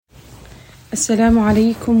السلام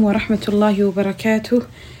عليكم ورحمة الله وبركاته.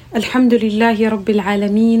 الحمد لله رب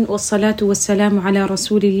العالمين والصلاة والسلام على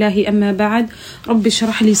رسول الله أما بعد. رب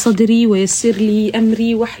اشرح لي صدري ويسر لي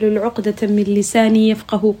أمري واحلل عقدة من لساني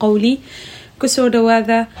يفقه قولي. كسو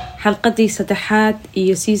دواذا حلقتي صدحات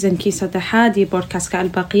سيزن كي صدحات بودكاست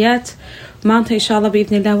الباقيات maanta insha Allah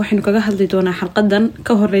باذن الله waxaynu kaga hadli doonaa xalqadan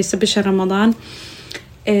ka horeysa bisha Ramadan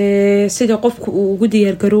sida qofku uu ugu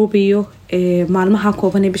diyaar garoobayo maalmaha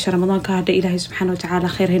kooban ee bisha Ramadan ka hadhay Ilaahay subhanahu wa ta'ala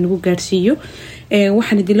khayr haynu gaarsiiyo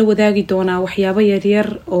waxaan idin wadaagi doonaa waxyaabo yar yar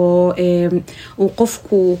oo uu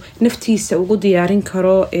qofku naftiisa ugu diyaarin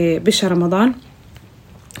karo bisha Ramadan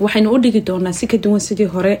waxaynu u dhigi doonaa si ka duwan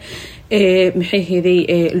sidii hore maxay heeday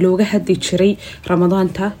looga hadli jiray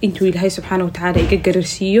Ramadaanta intuu Ilaahay subhanahu wa ta'ala iga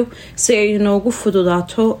gararsiiyo si ay inoogu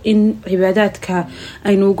fududaato in cibaadadka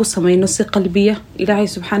aynu ugu sameeyno si qalbiya Ilaahay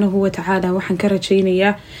subhanahu wa ta'ala waxaan ka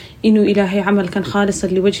rajaynayaa inuu Ilaahay amalkan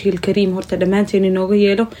khaalisan liwajhi alkareem horta dhamaanteen inooga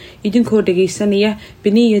yeelo idinkoo dhageysanaya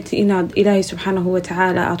biniyati inaad Ilaahay subhanahu wa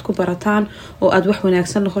ta'ala aad ku barataan oo aad wax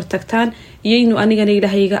wanaagsan la hortagtaan iyo inuu anigana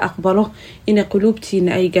Ilaahay iga aqbalo in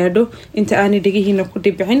quluubtiina ay gaadho inta aan dhagihiina ku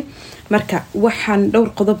dhibcin. marka waxaan dhowr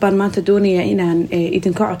qodob baan maanta doonayaa inaan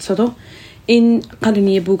idinka codsado in qalin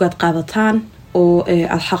iyo buug aad qaadataan oo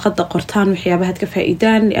aad xaqada qortaan waxyaabaha ka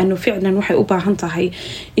faa'iidaan li'anno ficlan waxay u baahan tahay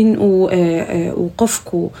in uu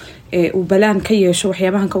qofku uu balaan ka yeesho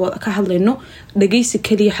waxyaabahan ka hadlayno dhageysi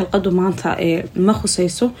kaliya xalqadu maanta ma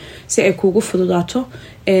khusayso si ay kuugu fududaato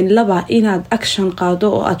laba inaad action qaado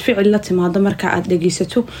oo aad ficil la timaado marka aad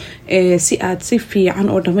dhageysato si aad si fiican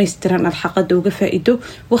oo dhameystiran aad xaqada uga faa'iido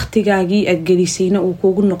waqtigaagii aad gelisayna uu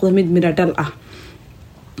kuugu noqdo mid miro dhal ah.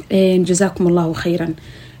 jazakumullahu khayran.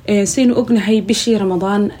 saynu ognahay bishii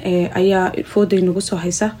Ramadan ayaa foodaynugu soo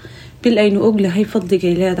haysa bil aynu ognahay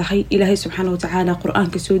fadligay leedahay Ilaahay subhanahu wa ta'ala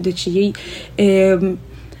quraanka soo dajiyay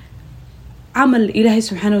amal Ilaahay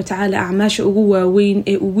subhanahu wa ta'ala acmaasha ugu waaweyn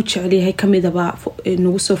ee ugu jecel yahay kamidaba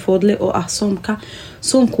nagu soo foodle oo ah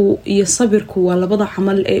soomku iyo sabirku waa labada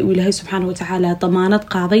amal ee Ilaahay subhanahu wa ta'ala damaanad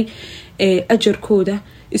qaaday ajarkooda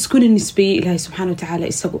iskuna nisbeeyay Ilaahay subhanahu wa ta'ala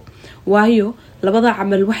isagu waayo labada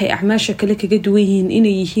amal waxay acmaasha kale kaga duwan yihiin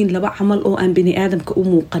inay yihiin laba amal oo aan bini aadamka u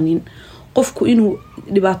muuqanin qofku inuu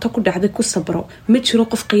dhibaato ku dhacday ku sabro ma jiro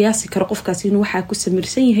qof qiyaasi karo qofkaas inuu waxa ku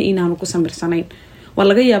samirsan yahay inaanu ku samirsanayn waa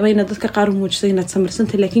laga yaabaa in dadka qaar muujisay inaad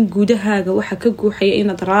samirsantay laakiin guudahaaga waxa ka guuxaya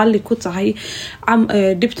inaad raali ku tahay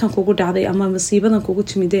dhibtan kugu dhacday ama masiibadan kugu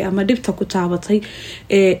timiday ama dhibta ku taabatay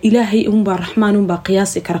Ilaahay baa raxmaan baa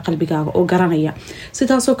qiyaasi kara qalbigaaga oo garanaya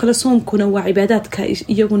sidaas oo kale soomkuna waa cibaadadka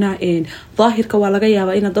iyaguna daahirka waa laga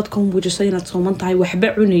yaabaa in dadka muujisay inaad sooman tahay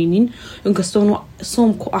waxba cunaynin inkastoo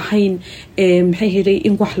soomku ahayn maxay heeday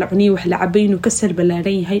in wax la cuniyo wax la cabayno ka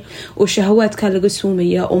salbalaaran yahay oo shahawaadka laga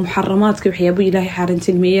soomaya oo muharramaadka waxyaabo Ilaahay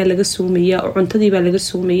xarantilmeeya laga soomaya oo cuntadii baa laga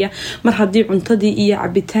soomaya mar hadii cuntadii iyo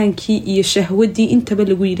cabitaankii iyo shahwadii intaba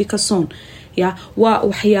lagu yiri ka soon ya waa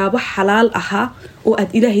waxyaabo xalaal aha oo aad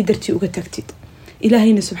Ilaahay dartii uga tagtid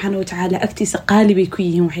Ilaahayna subhanahu wa ta'ala agtiisa qaali bay ku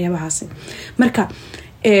yihiin waxyaabahaas marka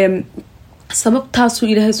sababtaasu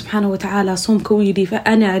Ilaahay subhanahu wa ta'ala soomka u yiri fa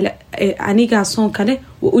ana aniga soon kale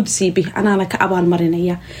wa udsi bih ana ka abaal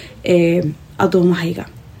marinaya adoomahayga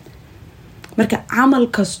marka amal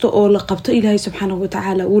kasto oo la qabto Ilaahay subhanahu wa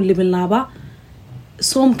ta'ala uu libilaaba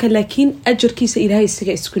soomka laakiin ajarkiisa Ilaahay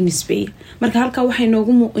isaga isku nisbeeyay marka halka waxa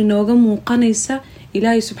inooga muuqanaysa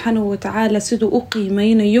Ilaahay subhanahu wa ta'ala sidoo u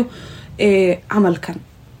qiimeynayo amalkan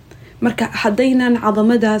marka hadaynan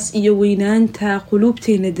cadamadaas iyo weynaanta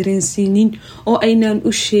quluubteena dareensiinin oo aynaan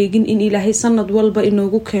u sheegin in Ilaahay sanad walba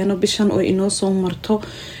inoogu keeno bishan oo inoo soo marto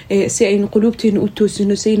si aynu quluubteena u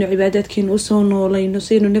toosino saynu cibaadadkeena u soo noolayno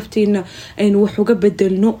saynu nafteena aynu wax uga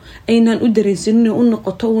bedelno aynaan u dareensiinin oo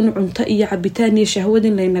noqoto cunto iyo cabitaan iyo shahwad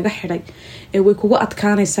in laynaga xiray way kugu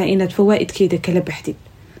adkaanaysaa inaad fawaa'idkeeda kala baxdid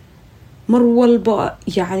mar walba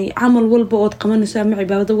yani amal walba oo qabanayso ama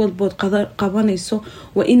cibaadada walba oo qabanayso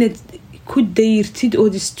waa inaad ku dayrtid oo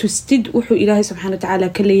istustid wuxuu Ilaahay subhanahu wa ta'ala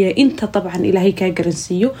ka leeyahay inta taban Ilaahay ka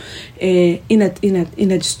garansiiyo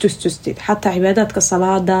inaad istustid hatta cibaadadka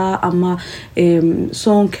salaada ama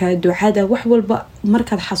soonka ducada wax walba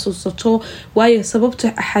markaad xasuusato waayo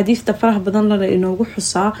sababta ahadiista faraha badan la inoogu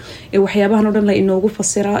xusaa waxyaabahan oo dhan la inoogu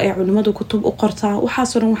fasira culimadu kutub u qortaa waxa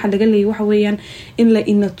soo dhan waxa laga leeyahay waxa weeyaan in la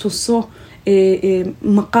inatuso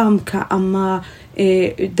maqaamka ama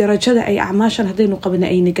darajada ay acmaashan hadaynu qabna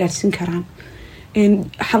ay gaarsiin karaan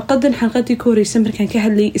xalqadii ka horeysa markaan ka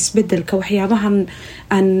hadlay isbadalka waxyaabahan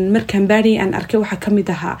aan markaan baari aan arkay waxa kamid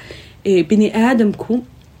ahaa bini aadamku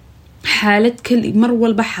xaalad kali mar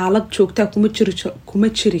walba xaalad joogta kuma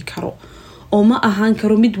jiri karo oo ma ahaan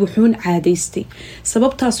karo mid wuxuun caadaystay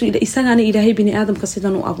sababtaasu isagaana ilaahay bini aadamka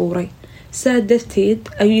sidan u abuuray سادرتيد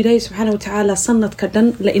أي إلهي سبحانه وتعالى صنت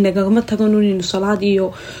كدن لإنك ما تقولون إنه صلاة إيو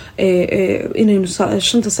إنه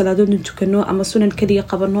شنطة صلاة دون نتكنو أما سنن كلية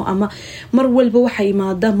قبرنو أما مرول بوحي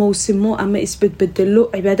ما ده موسمو أما إثبت بدلو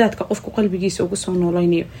عبادات كقفك قلبي جيس وقصون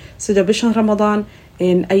ولينيو سيدا بشهر رمضان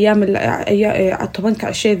إن أيام طبعا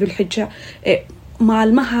كأشياء ذو الحجة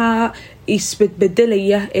مالمها إثبت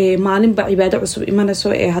بدلية معلم بعبادة عصب إيمان سو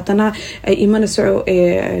هتنا إيمان سو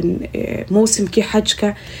موسم كي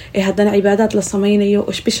حجك هتنا عبادات للصمين يو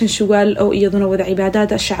إيش بيشن شوال أو يظن وذا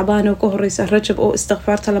عبادات الشعبان أو كهريس الرجب أو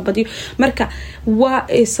استغفار طلبدي مركا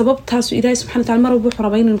والسبب تاسو إلهي سبحانه وتعالى مرة بحر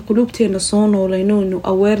بين القلوب تين الصون ولينو إنه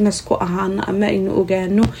awareness كو أهانا أما إنه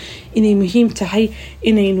أجانو إنه مهم تحي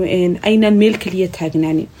إنه aynaan meel kaliya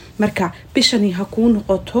taagnaanin marka bishani hakuun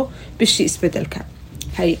noqoto bishii isbadalka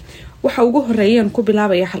hay waxa ugu horeeyaan ku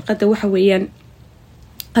bilaabaya xalqada waxa weeyaan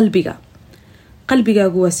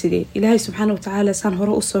qalbigaagu waa sidee ilaahay subxaanahu wa ta'aala san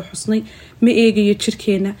hore u soo xusnay ma eegayo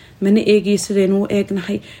jirkeena mana eegayo sidaynu u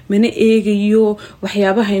eegnahay mana eegayo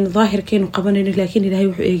waxyaabaha in daahirkeenu qabanayno laakiin ilaahay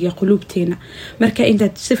wuxuu eegayaa quluubteena marka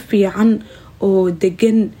intaad si fiican oo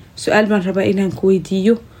degan su'aal baan rabaa inaan ku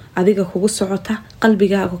weydiiyo adiga kugu socota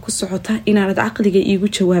qalbigaaga ku socota inaanad aqliga iigu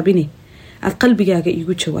jawaabine aad qalbigaaga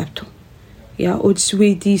iigu jawaabto ya oo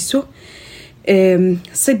isweydiiso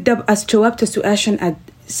sidab as jawaabta su'aashan aad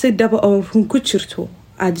sidaba oo run ku jirto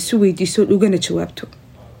aad isu weydiiso ugana jawaabto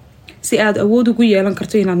si aad awood ugu yeelan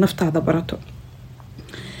karto inaad naftaada barato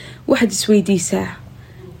waxaad isweydiisaa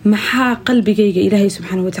maxaa qalbigayga ilaahay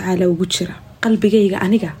subxaanahu wa ta'aala ugu jira qalbigayga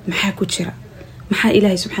aniga maxaa ku jira maxaa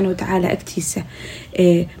ilaahay subxaanahu wa ta'aala agtiisa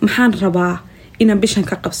maxaan rabaa inaan bishan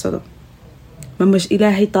ka qabsado ma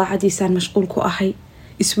ilaahay daacadiisaan mashquul ku ahay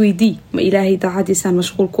isweydii ma ilaahay daacadiisaan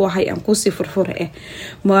mashquul ku ahay aan ku sii furfure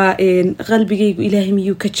ma qalbigaygu ilaahay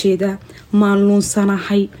miyuu ka jeedaa ma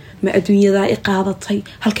luunsanahay ma adduunyada i qaadatay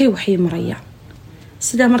halkay waxay marayaan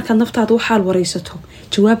sida marka naftaadu xaal wareysato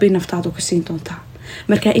jawaab ay naftaadu ku siin doontaa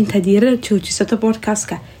marka intaad yara joojisato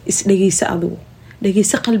podcast-ka is dhageysa adigu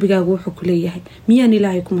dhageysa qalbigaagu wuxuu ku leeyahay miyaan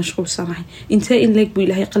ilaahay ku mashquulsanahay intee in leeg buu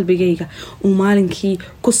ilaahay qalbigayga uu maalinkii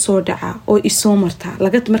ku soo dhaca oo isoo martaa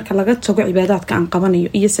marka laga tago cibaadaadka aan qabanayo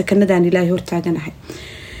iyo sakanadaan ilaahay hortaaganahay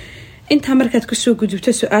intaa markaad kusoo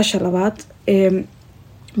gudubto su-aasha labaad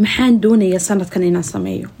maxaan doonayaa sanadkan inaan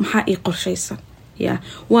sameeyo maxaa ii qorshaysan ya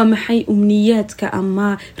waa maxay umniyaadka ama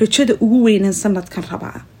rajada ugu weynaan sanadkan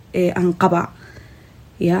rabaa aan qabaa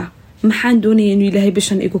ya maxaan doonaya inuu ilaahay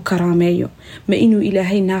bishan igu karaameeyo ma inuu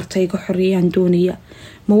ilaahay naarta iga xoriyaan doonaya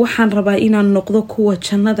ma waxaan rabaa inaan noqdo kuwa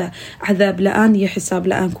jannada cadaab la-aan iyo xisaab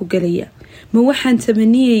la-aan ku galaya ma waxaan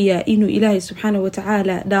tamaniyayaa inuu ilaahay subxaanahu wa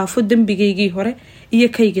ta'aala dhaafo dembigaygii hore iyo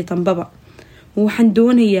kaygii dambaba ma waxaan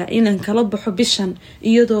doonayaa inaan kala baxo bishan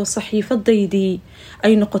iyadoo saxiifadaydii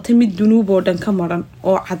ay noqotay mid dunuub oo dhan ka maran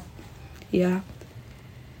oo cad ya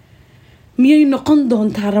miyay noqon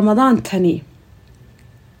doontaa ramadaantani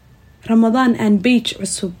رمضان أن بيج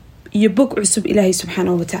عصب يبوك عصب إلهي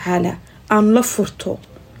سبحانه وتعالى أن لفرته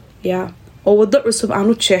يا ووضع عصب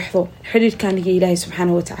أن تشيحه حرير كان إلهي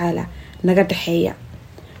سبحانه وتعالى نقد حيا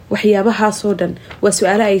وحيابها صودا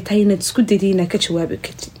وسؤال أيتين تسكد دينا كجواب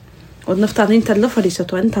كتير ونفترض أنت اللفريسة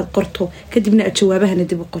وأنت قرته كدبنا أجوابها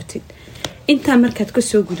ندب قرتين أنت مركز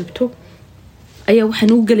كسو قدبته أي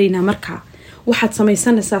وحنوق لينا مركع waxaad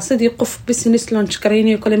samaysanaysaa sidii qof business launch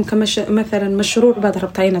garaynayo kale مثلا مشروع baad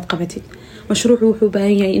rabtaa inaad qabatid mashruucu wuxuu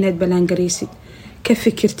baahan yahay inaad balaan garaysid ka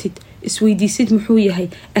fikirtid isweydiisid muxuu yahay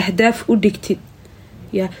ahdaaf u dhigtid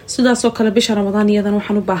ya sidaas oo kale bisha ramadaan iyadan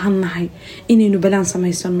waxaan u baahanahay inaynu balaan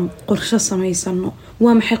samaysano qorshe samaysano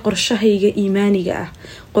waa maxay qorshahayga iimaaniga ah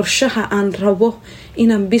qorshaha aan rabo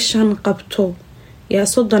inaan bishan qabto ya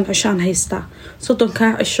 30 cishaan haystaa 30 ka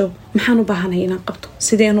cisho maxaan u baahanahay inaan qabto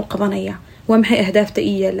sideen u qabanayaa ومحي أهداف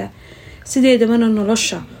تأيّلا سيدي دمنا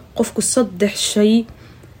نلشة قفكو صدح شيء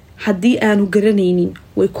حدي آنو قرنينين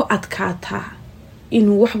ويكو أدكاتها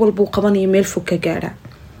إنو وحوال بوقبان يميل فوكا قارا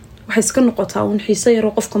وحيسكن نقطة ونحيسيرو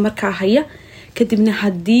قفكو مركا هيا كدبنا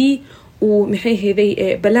حدي ومحي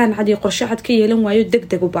هذي بلان عادي قرشاعد كي يلون وايو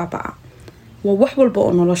دقدقو بابا ووحوال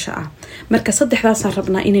بو نلشة مركا صدح ذا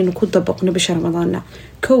صاربنا إني نكون دبقنا بشهر رمضان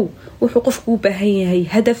كو وحو قفكو بهي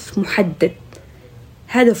هدف محدد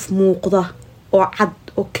هدف موقضة أو عد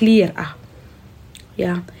أو كلير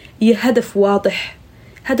يا هدف واضح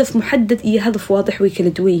هدف محدد هدف واضح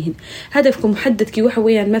ويكل دويهن هدفكم محدد كي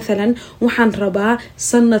وحويان مثلا وحن ربا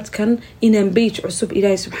سنة كان إن بيت عصب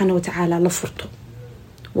إلهي سبحانه وتعالى لفرته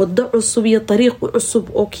وضع عصب طريق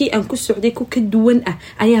عصب أو كي أنكو سعوديكو كدوان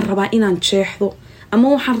أيان ربا إن تشيحضو أما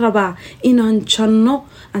وحن ربا إنان جنو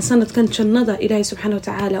عن سنة كان جندا إلهي سبحانه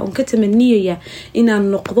وتعالى ونكتمنية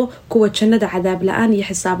إنان نقضو كوا جندا عذاب الآن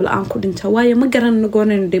يحساب الآن كل انتوايا ما قرن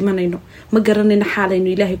نقولن ديمانينو ما قرن نحالينو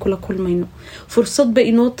إلهي كل مينو فرصة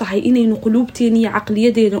بإنو طحي إني قلوبتيني عقلية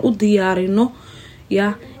دينا وديارينو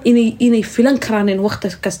يا إني فلان كرانين وقت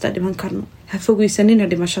كستا ديمان كرنو هفوقيسانين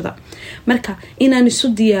dhimashada marka inaan isu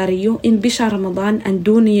diyaariyo in bisha Ramadan aan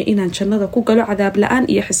doonayo inaan jannada ku galo cadaab la'aan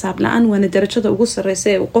iyo xisaab la'aan waana darajada ugu sareysa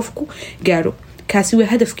ee qofku gaaro kaasi waa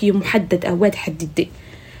hadafkii muhaddad awaad xadiday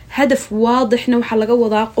hadaf waadixna waxa laga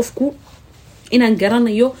wadaa qofku inaan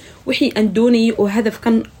garanayo wixii aan doonayo oo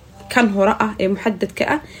hadafkan kan hore ah ee muhaddadka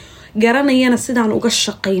ah garanayana sidaan uga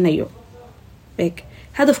shaqeynayo beeg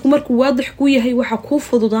hadafku markuu waadix ku yahay waxa ku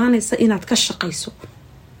fududaanaysa inaad ka shaqeyso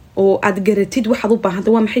oo aad garatid waxaad u baahan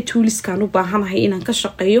tahay waa maxay tooliskan u baahanahay inaan ka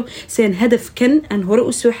shaqeeyo seen hadafkan aan hore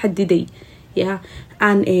u soo xadiday ya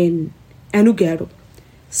aan u gaaro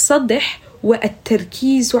saddex waa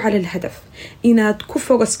at-tarkiiz ala al-hadaf inaad ku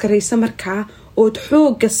focus kareysa markaa oo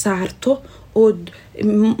xoog saarto oo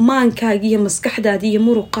maankaaga iyo maskaxdaada iyo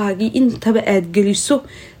muruqaaga intaba aad geliso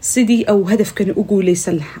sidii aw hadafkan u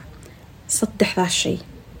guuleysan lahaa saddexdaas shay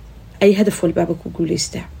ay hadaf walba ku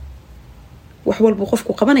guuleystaa wax walba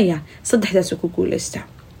qofku qabanaya saddexdaas ku guuleystaa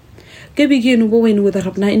gabigeenu waynu wada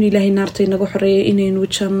rabnaa in ilaahay naarta inaga xoreeyo inaynu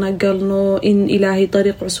janno galno in ilaahay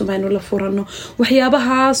dariiq cusub aynu la furano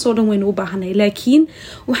waxyaabahaas oo dhan waynu u baahanahay laakiin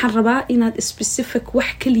waxaan rabaa inaad specific wax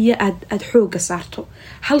kaliya aad xooga saarto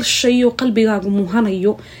hal shay oo qalbigaagu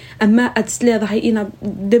muuhanayo ama aad isleedahay inaad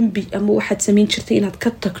dambi ama waxaad sameyn jirtay inaad ka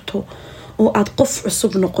tagto oo aad qof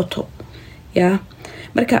cusub noqoto ya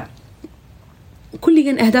marka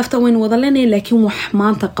kulligan ahdaafta waynu wada leenahay laakiin wax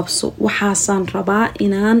maanta qabso waxaasan rabaa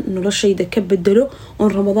inaan noloshayda ka bedelo oo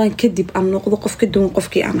Ramadaan kadib aan noqdo qof ka duwan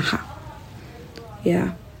qofkii aan ahaa ya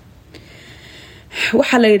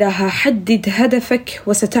waxa la yiraahdaa xadid hadafak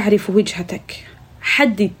wa sata'rif wajhatak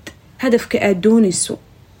xadid hadafka aad doonayso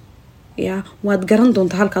ya waad garan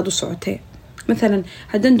doontaa halkaad u socotee مثلا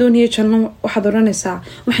هدان دونية جنة واحد رنسا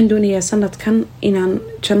وحن دونية سنة كان إن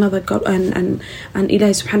جنة قال أن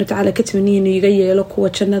إلهي سبحانه وتعالى كتمني إنه يجي لك هو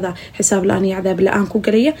جنة حساب الآن عذاب الآن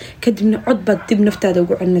كوجرية كدمن عضبة دبن فتاة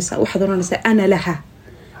وقع النساء واحد رنسا أنا لها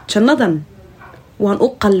جنة وان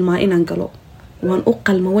أقل ما إن انقلو وان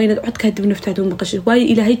أقل ما وين عد كدبن فتاة ومقشر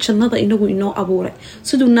واي إلهي جنة إنه أبورة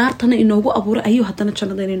سدو النار تنا إنه أبورة أيوه تنا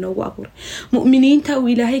جنة إنه أبورة مؤمنين تاو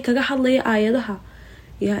إلهي كجا حلي آياتها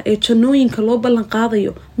يا جنوين كلو بلن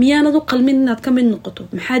قاضيو ميانا دو قلمين إناد كمين نقطو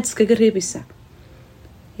محادس كقريبسا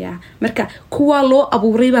يا مركا كوا لو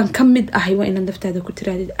أبو ريبان كمد أهي وإن نفتاده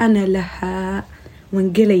كترادد أنا لها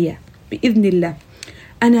وانقليا بإذن الله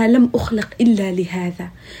أنا لم أخلق إلا لهذا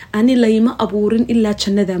أنا ليما أبورين إلا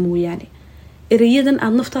جندا موياني إريدن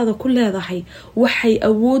أن نفتاده كل هذا حي وحي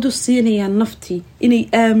أودو الصيني عن نفتي إني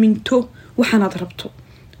آمنتو وحنا ضربتو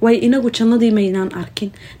way inagu jannadii maynaan arkin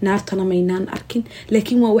naartana maynaan arkin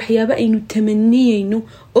laakiin waa waxyaabo aynu tamaniyayno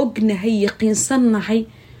ognahay yaqiinsanahay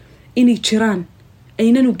inay jiraan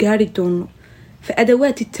aynanu gaari doono fa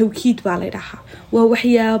adawaati tawkiid baa la dhahaa waa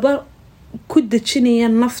waxyaabo ku dajinaya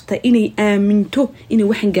nafta inay aaminto inay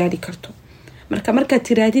waxan gaari karto marka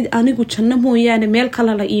tiraadid anigu janno mooyaane meel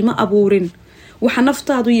kale la iima abuurin waxa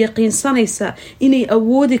naftaadu yaqiinsanaysa inay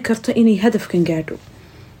awoodi karto inay hadafkan gaadho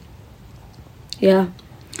ya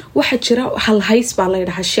waxa jira hal hays baa la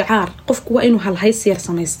yiraahdaa shicaar qofku waa inuu hal hays yar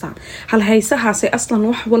sameystaa hal haysahaas aslan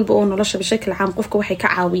wax walba oo nolosha bishakil caam qofka waxay ka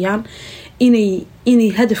caawiyaan inay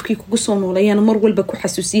hadafkii kugu soo nooleeyaan mar walba ku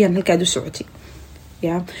xasuusiyaan halkaad u socotay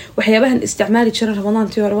ya waxyaabahan isticmaali jira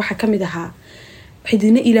Ramadaantii hore waxa kamid ahaa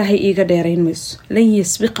xidina ilaahay iiga dheerayn mayso lan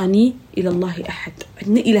yasbiqani ila allah ahad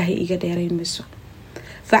xidina ilaahay iiga dheerayn mayso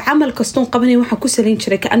fa amal kastoon qabanay waxa ku saleyn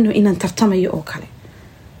jiray kaanoo inaan tartamayo oo kale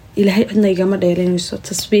إلهي عندنا يجمع ديرينسو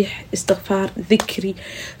تسبيح استغفار ذكري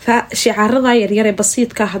فشعار ذا يري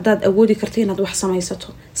بسيط كهداد أودي كرتين هاد وح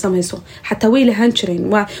سميسو حتى ويله هانشرين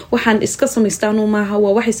وحن إسقسم يستانو ما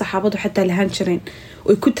هو وحي صحابته حتى لهانشرين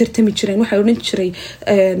ويكون ترتمي شرين وحي ورنشري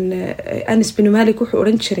أنس بن مالك وحي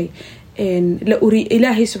ورنشري لأري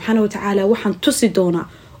إلهي سبحانه وتعالى وحن تصدونا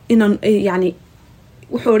إن يعني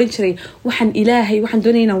وحي ورنشري وحن إلهي وحن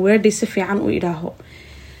دونينا وردي سفي عن إلهه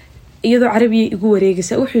iyadoo carabiga igu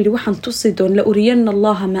wareegaysa wuxuu yiri waxaan tusi doon la uriyana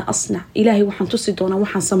allah ma asna ilaahi waxaan tusi doona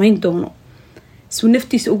waxaan sameyn doono soo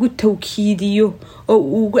naftiisa ugu tawkiidiyo oo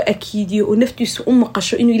ugu akiidiyo oo naftiisa u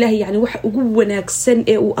maqasho inuu ilaahi yani wax ugu wanaagsan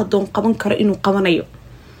ee uu adoon qaban karo inuu qabanayo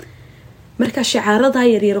marka shicaarada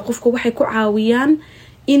yaryar qofku waxay ku caawiyaan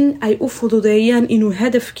in ay u fududeeyaan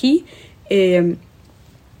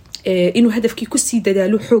inuu hadafkii ku sii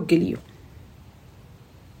dadaalo xoog geliyo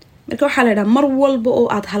marka waxa la yiraahdaa mar walba oo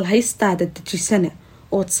aad hal haystaada dejisana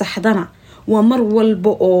oo saxdana waa mar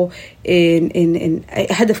walba oo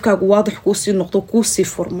hadafkaagu waadix ku sii noqdo ku sii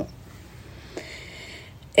furmo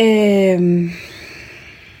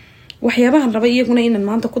waxyaabahan raba iyaguna inaan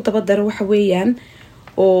maanta ku daba daro waxa weeyaan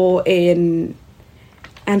oo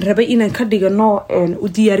aan rabay inaan ka dhigano u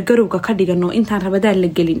diyaar garowga ka dhigano intaan rabadaan la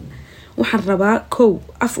gelin waxaan rabaa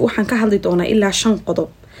waxaan ka hadli doonaa ilaa 5 qodob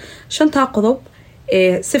 5 qodob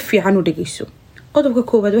si fiican u dhageyso qodobka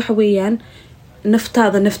koowaad waxa weeyaan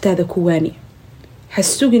naftaada kuwaani ha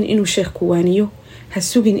sugin inuu sheekh kuwaaniyo ha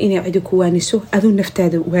sugin inay cid kuwaaniso aduu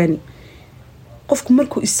naftaada waani qofku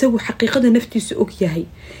markuu isagu xaqiiqada naftiisa og yahay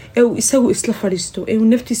ee uu isagu isla fadhiisto ee uu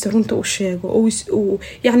naftiisa runta u sheego oo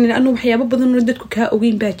yani laanu waxyaabo badan oo dadku ka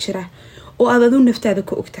ogeyn baa jira oo aad aduu naftaada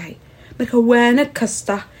ka ogtahay marka waana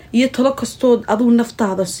kasta iyo talo kastood aduu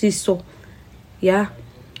naftaada siiso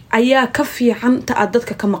ayaa ka fiican ta aad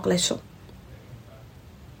dadka ka maqlayso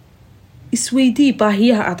isweydii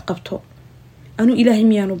baahiyaha aad qabto anu ilaahay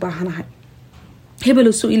miyaan u baahanahay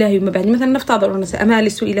hebelo soo ilaahay uma baahnin مثلا naftaada oranaysa amaali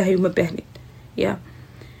soo ilaahay uma baahnin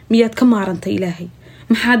miyaad ka maarantay ilaahay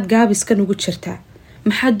maxaad gaabiskan ugu jirtaa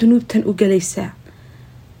maxaad dunuubtan u galaysaa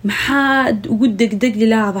maxaad ugu degdeg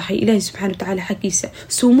leedahay ilaahay subxaanahu wa ta'aala xaqiisa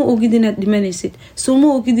sooma ogid inaad dhimanaysid sooma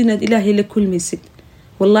ogid inaad ilaahay la kulmaysid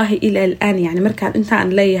wallahi ila الآن يعني markaan intaan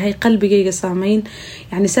leeyahay qalbigayga saameyn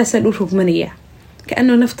yani saasan u rugmanaya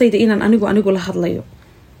kaano naftayda inaan anigu la hadlayo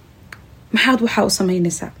maxaad waxa u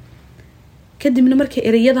sameynaysaa kadibna markay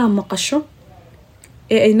erayada maqasho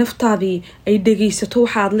ee ay naftaadii ay dhageysato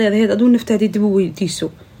waxa aad leedahay aduu naftaadii dib u weydiiso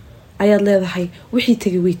ayaad leedahay wixii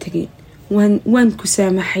tagay way tageen waan ku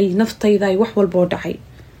saamaxay naftayda ay wax walba dhacay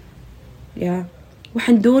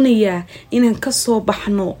waxaan doonayaa inaan ka soo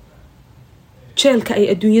baxno jeelka ay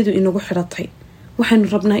adduunyadu inagu xiratay waxaan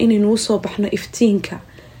rabnaa inaynu soo baxno iftiinka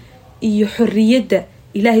iyo xorriyada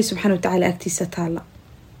ilaahay subxaanahu wa ta'aala agtiisa taala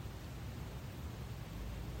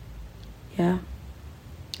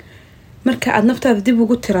marka aad naftaada dib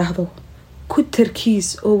ugu tiraahdo ku tarkiis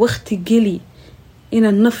oo waqti geli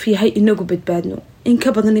inaan naf yahay inagu badbaadno in ka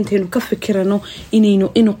badan intaynu ka fikirano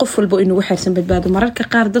inuu qof walba inagu xirsan badbaado mararka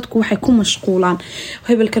qaar dadku waxay ku mashquulaan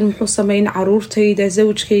hebelkan muxuu sameyn caruurtayda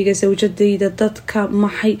zawjkayga zawjadayda dadka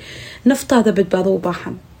maxay naftaada badbaado u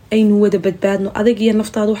baahan aynu wada badbaadno adag iyo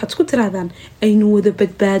naftaada waxaad isku tiraadaan aynu wada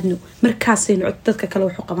badbaadno markaasaynu dadka kale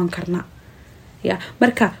wax u qaban karnaa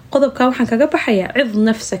marka qodobka waxaan kaga baxayaa cid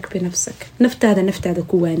nafsak binafsak naftaada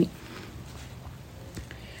kuwaani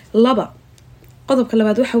qodobka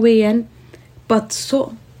labaad waxa weeyaan badso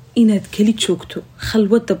inaad kali joogto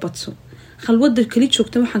khalwada kali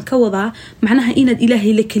joogto waxaan ka wadaa macnaha inaad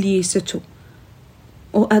ilaahay la kaliyeysato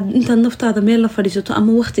oo aad intaad naftaada meel la fadhiisato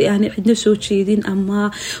ama waqti aan cidna soo jeedin ama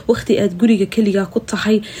waqti aad guriga kaliga ku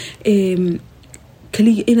tahay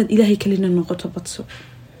kaliya inaad ilaahay kalina noqoto badso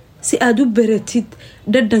si aad u baratid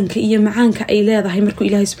dhadhanka iyo macaanka ay leedahay markuu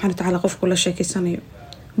ilaahay subxaanahu wa ta'aala qofku la sheekeysanayo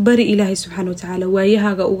bari ilaahay subxaanahu wa ta'aala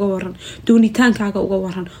waayahaaga uga waran doonitaankaaga uga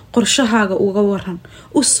waran qorshahaaga uga waran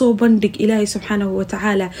u soo bandhig ilaahay subxaanahu wa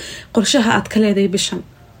ta'aala qorshaha aad ka leedahay bishan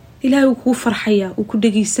ilaahay uu kugu farxaya uu ku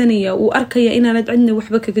dhageysanaya uu arkaya inaanad cidna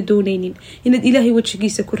waxba kaga doonaynin inaad ilaahay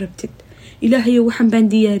wajigiisa ku rabtid ilaahay waxaan baan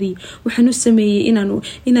diyaariyay waxaan u sameeyay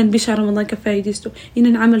inaan bisha ramadaan ka faa'iideysto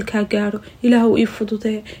inaan amalka gaaro ilaahu ii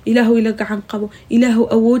fududee ilaahu ila gacan qabo ilaahu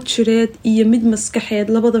awood jireed iyo mid maskaxeed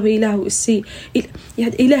labadaba ilaahu isii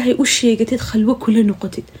yaad ilaahay u sheegatid khalwo kula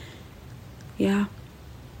noqotid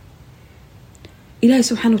ilaahay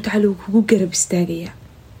subxaanahu wa ta'aala kugu garab istaagaya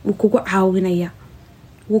uu kugu caawinaya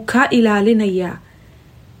uu ka ilaalinaya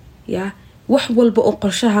wax walba oo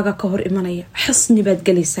qorshahaaga ka hor imanaya xasni baad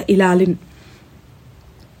galaysaa ilaalin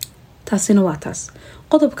taasina waa taas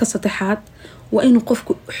qodobka saddexaad waa inuu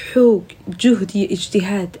qofku xoog juhd iyo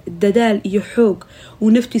ijtihaad dadaal iyo xoog uu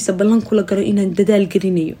naftiisa ballan kula galo inaan dadaal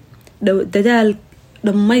gelinayo dadaal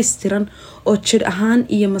dhammaystiran oo jir ahaan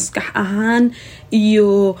iyo maskax ahaan iyo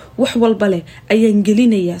wax walba leh ayaan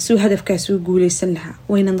gelinayaa si uu hadafkaas u guuleysan lahaa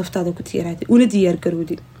waa inaad naftaada ku tiiraadid una diyaar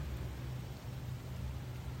garoodid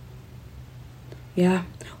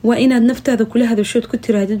waa inaad naftaada kula hadashood ku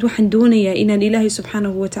tiraadid waxaan doonayaa inaan ilaahay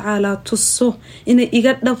subxaanahu wa ta'aala tuso inay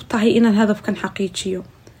iga dhab tahay inaan hadafkan xaqiijiyo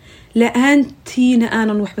la-aantiina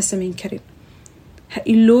aanan waxba samayn karin ha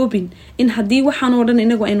iloobin in haddii waxaan oo dhan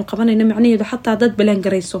inagu aynu qabanayno macnaheedu xataa dad balaan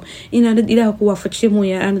garayso inaanad ilaaha ku waafajiyo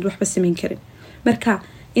mooyaan aanad waxba samayn karin marka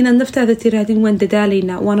inaad naftaada tiraadid waan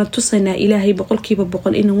dadaalaynaa waana tusaynaa ilaahay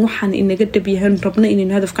 100% inaan waxaan inaga dhab yahay rabna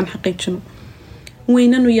inaan hadafkan xaqiijino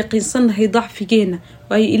وينانو يقينصنه ضعف جينا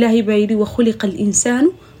وأي إلهي بايري وخلق الإنسان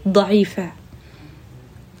ضعيفا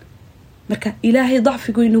marka ilaahay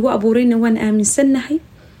dacfigu inagu abuurayna waan aaminsannahay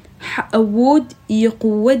awood iyo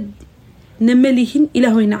quwad namalihin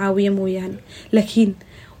ilaahay na caawiyo mooyaan laakiin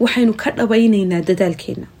waxaynu ka dhabaynaynaa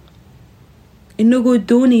dadaalkeena inagoo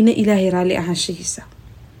doonayna ilaahay raali ahaanshihiisa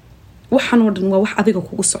waxaan oo dhan waa wax adiga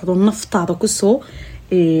kugu socdo naftaada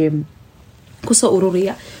kusoo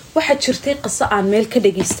ururiya waxa jirtay qiso aan meel ka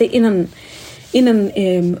dhageystay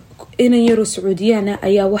inan yaro Sacuudiyana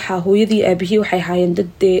ayaa waxa hooyadii aabihii waxay haayeen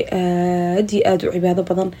dad aad u cibaado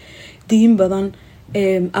badan diin badan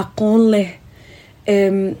aqoon leh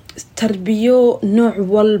tarbiyo nooc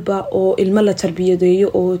walba oo ilmo la tarbiyadeeyo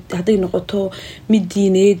oo haday noqoto mid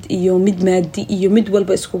diineed iyo mid maadi iyo mid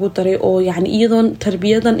walba iskugu daray oo yani iyadoon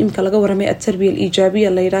tarbiyadan imka laga waramay at-tarbiya al-iijaabiya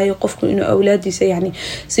la yiraahdo qofku inuu awlaadiisa yani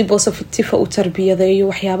si positive u tarbiyadeeyo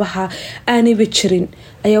waxyaabaha aanayba jirin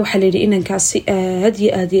ayaa waxa la yiri inankaasi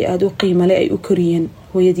aad u qiimo leh ay u koriyeen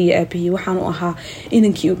hooyadii aabihii waxaan u ahaa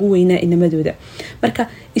inankii ugu weynaa inamadooda marka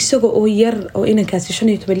isagoo oo yar oo inankaasi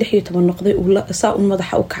 16 noqday uu saa u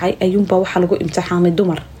madaxa u kacay ayuunba waxa lagu imtixaamay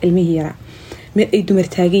dumar ilmihii yara meel ay dumar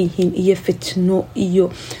taagan yihiin iyo fitno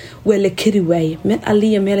iyo wala kari waaye meel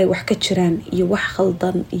alliya meel ay wax ka jiraan iyo wax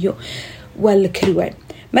khaldan iyo wala kari waaye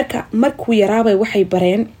markuu yaraabay waxay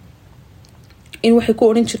bareen in waxay ku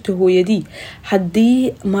oran jirtay hooyadii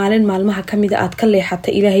hadii maalmaha kamida aad ka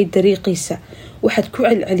leexatay ilaahay dariiqiisa waxaad ku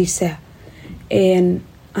celcelisaa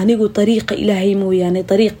anigu dariiqa ilaahay mooyaane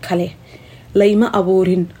dariiq kale layma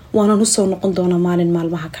abuurin waana u soo noqon doona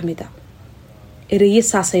maalmaha kamida ereye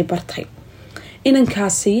saasay bartay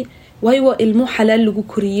inankaasi waa ilmo xalaal lagu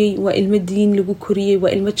koriyay waa ilmo diin lagu koriyay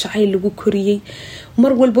waa ilmo jacayl lagu koriyay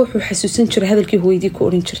mar walba wuxuu xasuusan jiray hadalkii hooyadii ku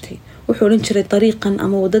oran jirtay wuxuu oran jiray dariiqan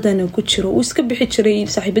ama wadadana ku jiro uu iska bixi jiray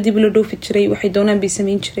saaxiibadii la dhoofi jiray waxay doonaan bay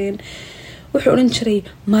sameyn jireen wuxuu oran jiray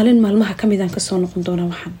maalmaha kamid aan ka soo noqon doona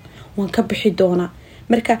waan ka bixi doona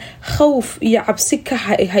marka khawf iyo cabsi ka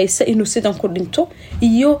haysa inuu sidan ku dhinto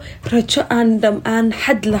iyo rajo aan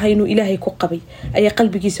xad lahayn inuu ilaahay ku qabay ayaa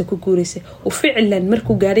qalbigiisa ku guureysay oo ficlan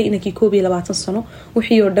markuu gaaray inankii 22 sano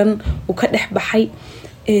wixii oo dhan uu ka dhex baxay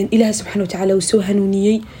ilaahay subxaanahu wa ta'aala uu soo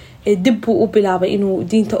hanuuniyay dib buu u bilaabay inuu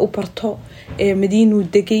diinta u barto madiinuu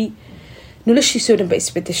degay noloshiisa dhan ba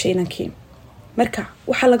isbedeshay inankii marka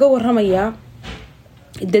waxa laga waramayaa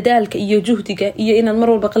dadaalka iyo juhdiga iyo inaad mar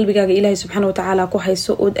walba qalbigaaga ilaahay subxaanahu wa ta'aala ku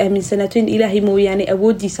hayso oo aaminsanaato in ilaahay mooyaane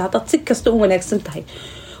awoodiisa hadaad si kasta u wanaagsan tahay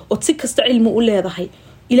oo si kasta cilmi u leedahay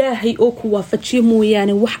ilaahay oo ku waafajiyo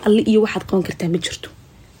mooyaane wax alle iyo waxaad qaban kartaa ma jirto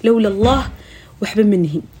lawla allah waxba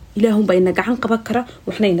manihin ilaahum baa ina gacan qaban kara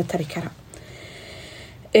waxna ina tari kara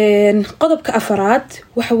qodobka afaraad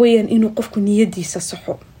waxa weeyaan inuu qofku niyadiisa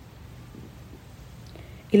saxo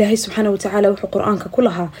إلهي سبحانه وتعالى وحو قرآنك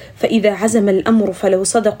كلها فإذا عزم الأمر فلو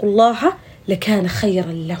صدقوا الله لكان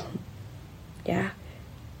خيرا لهم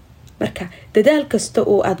مركا ددال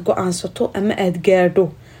كستو آد قرآن ستو أما آد قاردو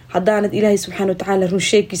حداند إلهي سبحانه وتعالى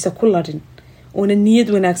رنشيكيسا كلارين ون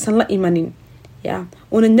النيد وناكسن لا إيمانين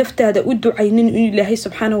ون النفت هذا أدو عينين إلهي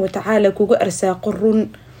سبحانه وتعالى كوغو أرسا قرون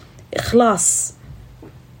إخلاص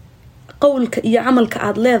qowlka iyo camalka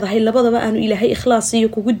aad leedahay labadaba aanu ilaahay ikhlaasiyo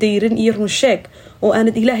kugu dayrin iyo run sheeg oo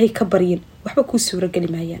aanad ilaahay ka baryin waxba ku suura gali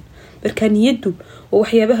maayaan marka niyadu oo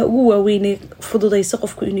waxyaabaha ugu waaweyn ee fududaysa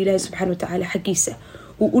qofku inuu ilaahay subxaanahu wa ta'aala xaqiisa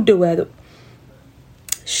uu u dhawaado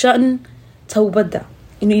shan tawbada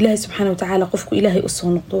inuu ilaahay subxaanahu wa ta'aala qofku ilaahay u soo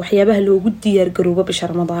noqdo waxyaabaha loogu diyaar garoobo bisha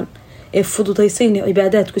Ramadan ee fududaysa in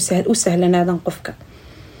cibaadaadku u sahlanaadaan qofka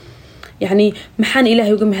يعني محان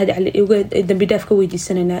إلهي وقم هذا على دم بداف كويدي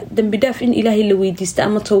سننا دم بداف إن إلهي اللي ويديست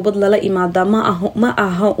أما توبض لا إمادة ما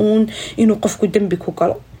أهون إنه قفكو دنبك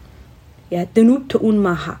وقلو يا دنوب تقون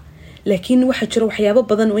معها لكن واحد شروح يا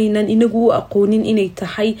بابا ظن وين إنجوا أقولين إني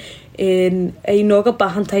تحي aynooga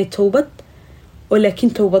baahan tahay toobad oo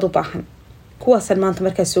laakiin toobad u baahan kuwaas maanta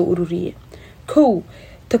markaas soo ururiye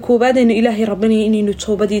ta koobaadayna ilaahay rabbani inaynu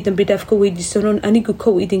toobadii dambi dhaaf ka weydiisano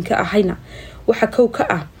anigu idinka ahayna waxa ka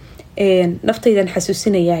ah naftaydan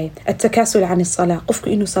xasuusinayaa at-takaasul aan as-salaa qofku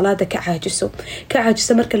inuu salaada ka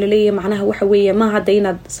caajiso marka la leeyahay macnaha waxa weeye ma hadda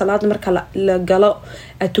inaad salaad marka la galo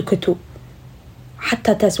atukato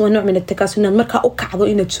حتى تسوى نوع من التكاسل إن مركا أكعضو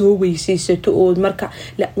إن تسوي سيستو مركا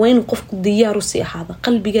لا وين قف ديار السي هذا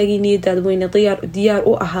قلبي جاي نيداد وين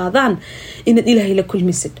ديار هذان إن إلهي لكل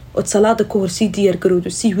مسد وتصلاة كور سي ديار جرودو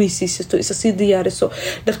سي وي سيستو إسا سي ديار سو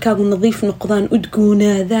دركاغو نظيف نقضان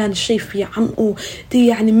أدقونا ذان شي في عمقو دي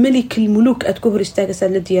يعني ملك الملوك أتكوهر استاقسا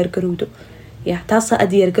لديار جرودو يا تاسا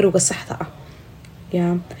أديار جروغا صحتا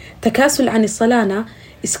يا تكاسل عن الصلاة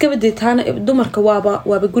iskabadee taana dumarka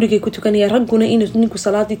waaba gurigay ku tukanaya raguna in ninku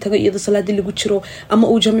salaadii tago iyo salaadii lagu jiro ama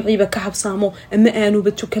uu jamciiba ka habsaamo ama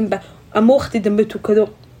aanuba tukanba ama waqti dambe tukado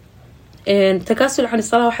تكاسل عن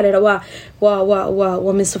الصلاة وحليرة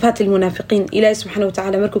ومن صفات المنافقين. إلهي سبحانه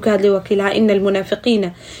وتعالى مركو كهد لي وكيلها إن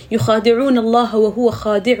المنافقين يخادعون الله وهو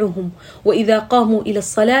خادعهم وإذا قاموا إلى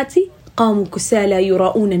الصلاة قاموا كسالى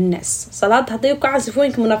يراؤون الناس. صلاة هذيك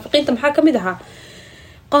عازفوينك منافقين تمحاكم إذها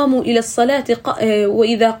قاموا إلى الصلاة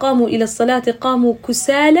وإذا قاموا إلى الصلاة قاموا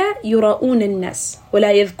كسالى يراؤون الناس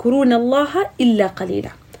ولا يذكرون الله إلا قليلا.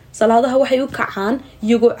 صلاة وحي كعان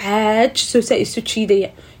يقعد سوساء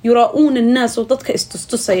السجيدية يراؤون الناس وضدك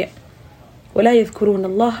استصيع ولا يذكرون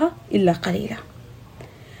الله إلا قليلا.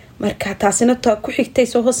 marka taasina ta ku xigtay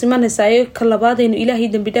soo hoos imanaysaa kalabaadaynu ilaahay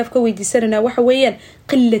dambi dhaaf ka weydiisanana waxa weeyaan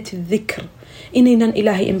qillatu dhikr inaynan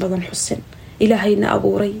ilaahay in badan xusin. ilaahayna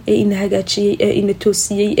abuuray ee ina hagaajiyay ee ina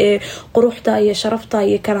toosiyay ee quruxda iyo sharafta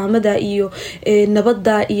iyo karaamada iyo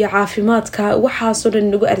nabadda iyo caafimaadka waxa soo dhan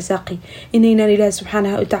nagu arsaaqay inaynan ilaahay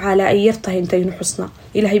subhanahu wa ta'ala ay yartahay intaynu xusna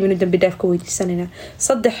ilaahay binu dambi dhaaf ka weydiisanana.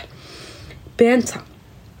 3 beenta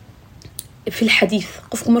في الحديث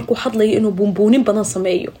قفكم مركو حضلي إنه بونبونين بدن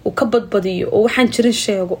سمايه وكبد بديه وحن شرين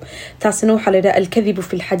شيء تاسنو حلا الكذب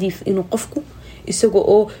في الحديث إنه قفكو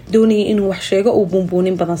يسوقوا دوني إنه وحشيء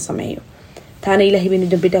وبونبونين بدن سمايه تاني إلهي بين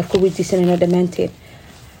الدم بدافكو ويدي سنة دمانتين.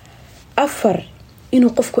 أفر إنه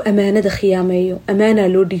قفكو أمانة خياميه أمانة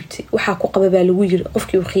لو ديبتي وحاكو قبابا لوير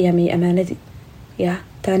قفكي وخيامي أمانة دي يا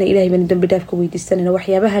تاني إلهي بين الدم بدافكو ويدي سنة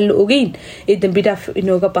وحيابها اللي الدم بداف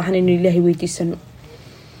إنه قبحن إنه إلهي ويدي سنة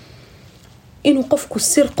إنه قفكو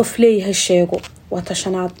السر قفليه هالشيء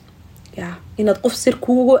وتشناد يا إن القف سر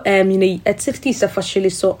كوجو آمني أتسرتي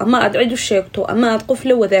سفشلسو أما أدعيدو شيكتو أما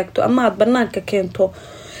أتقفله وذاكتو أما أتبنانك كينتو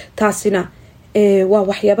تاسنا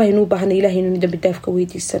ووحيابها إنه بهن إلهي إنه ندم بدافك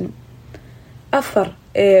ويدي السنة.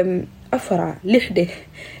 أفرع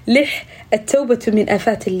لح التوبة من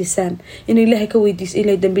آفات اللسان إن إلهي كويديس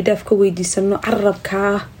إلهي دم بدافك ويدي السنة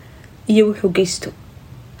عربك يوحو جيستو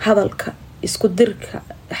هذا الك اسكدرك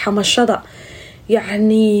حمشضة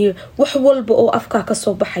يعني وحول بقو أفكا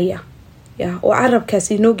كصوب حياة يا وعرب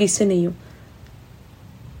كاسي نوجي سنيو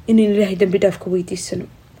إن إلهي دم بدافك ويدي السنة.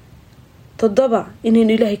 تضبع إن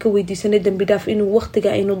إلهي كويدي سنة دم بداف إنه وقت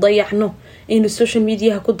جا إنه ضيعناه إنه السوشيال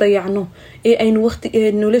ميديا هكو ضيعناه إنه وقت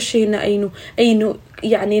إنه لشينا إنه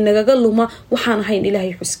يعني نجعله ما وحنا هين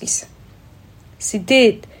إلهي حسكيس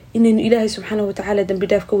سداد إن إلهي سبحانه وتعالى دم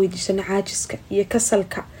بداف كويدي سنة عاجزك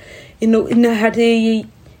يكسلك إنه هذي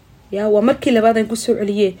يا ومركي لبعض نقصوا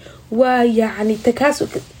عليه ويعني تكاسل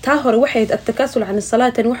تاهر واحد التكاسل عن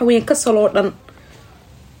الصلاة وحوي ينكسلوا دhan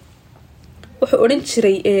wuxuu oran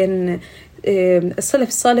jiray السلف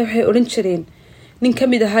الصالح waxay oran jireen nin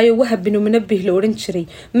kamid ahayo wahab bin munabbih la oran jiray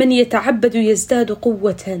man yata'abbadu yazdadu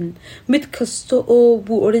quwwatan mid kasto oo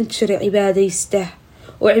buu oran jiray cibaadaysta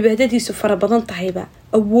oo cibaadadiisu fara badan tahayba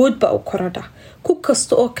awood ba u korada ku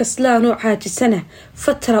kasto oo kaslaan oo caajisana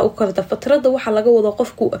fatra u korada fatrada waxa laga wado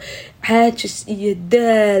qofku caajis iyo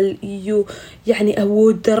daal iyo yani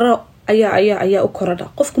awood daro ayaa u korada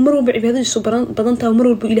qofku mar walba cibaadadiisu badan tahay mar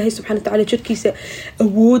walba ilaahay subhanahu wa ta'ala jirkiisa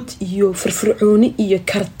awood iyo firfircooni iyo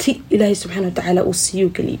karti ilaahay subhanahu wa ta'ala uu siiyo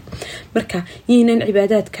gali marka yiinaan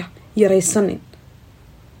cibaadadka yaraysanin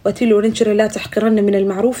wati loo oran jiray la tahqiranna min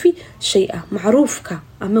al-ma'ruf shay'a ma'rufka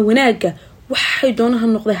ama wanaaga waxay doonaha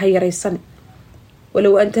noqday ha yaraysan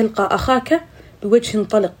walaw an talqa akhaka biwajhin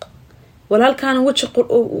taliq walaalkaan wajh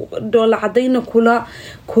doola cadayna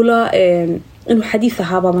kula إنه حديث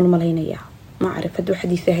هذا من ملاينيا ما أعرف هذا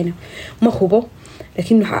حديث هنا ما هو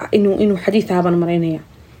لكن إنه حديث هذا من ملاينيا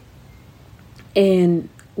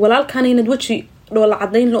ولا كان يندوشي ولا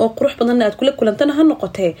عضين لو قروح بدنا كل أنت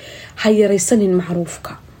هالنقطة هي ريسن المعروفك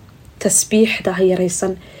تسبيح ده هي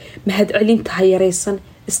ريسن مهد علين هي ريسن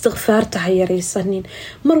استغفار هي ريسنين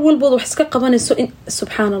مرول بوضو حسك قبان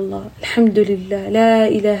سبحان الله الحمد لله لا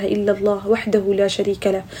إله إلا الله وحده لا شريك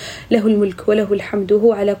له له الملك وله الحمد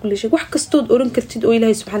وهو على كل شيء وحكستود أورنكرتد أو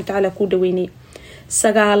إلهي سبحانه وتعالى كودويني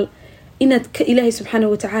سقال إنك إلهي سبحانه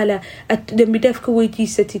وتعالى أتدم بدافك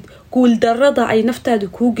ويتيستد قول درضا أي نفتاد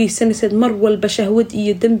كوجي سنسد مرول بشهود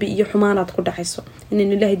إيه دنب إيه حمانات كل حيسو إن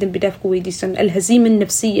الله دم بدافك ويتيسن الهزيمة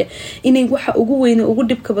النفسية إني وحى أجوين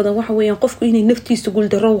أقولك بدن وحى وينقفك إني نفتيس تقول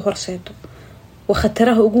درو هرساته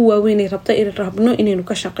وختره أجوا ويني ربطائر الرهبنو إني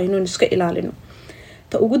نكشقينو نسك إلالنو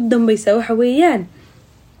تأجدم بيسوا حويان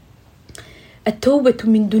التوبة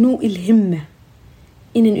من دنوء الهمة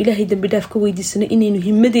إن إلهي دم بدافك ويديسنا إنه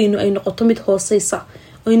همدينو أي نقطة مد خاصيصة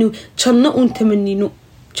وإنه جنّون تمنينو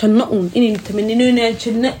جنّون إنه تمنينو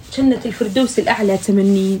جنة الفردوس الأعلى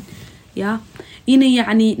تمنين يا إنه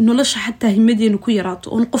يعني نلش حتى همدينو كيرات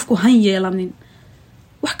ونقفكو هنيا لمن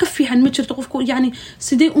wax ka fiican ma jirto qofku yani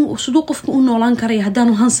sidoo qofku u noolaan karaya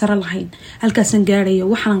hadaanu hansara lahayn halkaasan gaaraya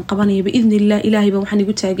waxaan qabanaya biidnillah ilaahay ba waxaan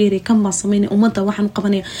igu taageeray kan baan sameynay ummadda waxaan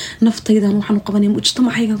qabanaya naftaydan waxaan qabanaya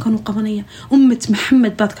mujtamacaygan kan qabanaya ummat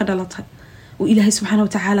maxamed baad ka dhalatay oo ilaahay subxaanahu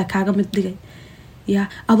wa ta'ala kaaga mid dhigay ya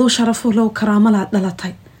adoo sharafo loo karaamo la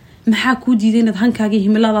dhalatay maxaa ku diiday inaad hankaaga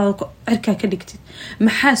himiladaada cirka ka dhigtid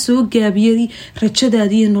maxaa soo gaabiyay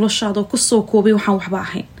rajadaadii noloshaada ku soo koobay waxaan waxba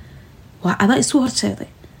ahayn waa ada isu horseeday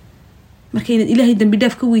marka inaad ilaahay dambi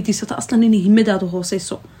dhaaf ka weydiisato aslan inay himadaadu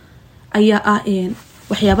hooseyso ayaa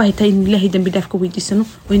waxyaabaha tahay in ilaahay dambi dhaaf ka weydiisano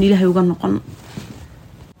oo in ilaahay uga noqono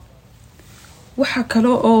waxa kale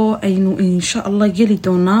oo aynu insha Allah geli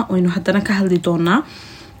doonaa oo aynu haddana ka hadli doonaa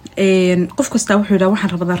qof kasta wuxuu yiraahdaa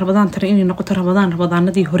waxaan Ramadaan tar inay noqoto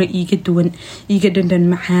Ramadaanadii hore iiga duwan iiga dhandan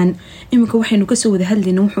macaan imika waxaynu ka soo wada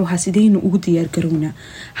hadlaynaa wuxuu ahaa sidaynu ugu diyaar garownaa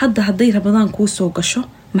hadday Ramadaan ku soo gasho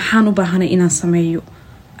maxaan u baahanay inaan sameeyo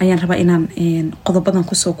ayaan rabaa inaan qodobadan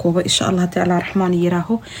ku soo koobo insha Allah ta'ala raxmaan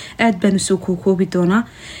yaraaho aad baan soo koobi doonaa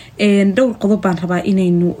dhowr qodob baan rabaa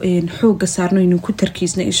inaynu xooga saarno inuu ku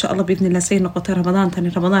tarkiisna insha Allah biidnillah say noqoto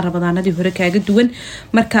Ramadaanadii hore kaaga duwan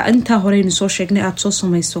marka inta hore inuu soo sheegnay aad soo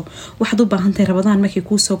samayso waxaad u baahan tahay Ramadaan markii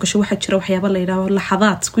ku soo gasho waxa jira waxyaabo la yiraahdo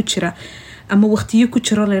laxadaad ku jira ama waqtiyo ku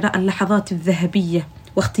jira la yiraahdo laxadaad dhahabiyya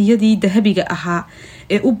waqtiyadii dahabiga ahaa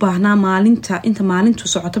ee u baahnaa maalintu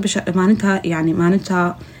socoto bisha maalinta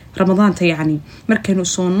Ramadaanta markaynu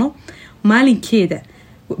soono maalinkeeda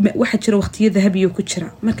waxa jira waqtiyo dahabiyo ku jira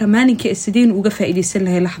marka maalinka sidaynu uga faa'iideysan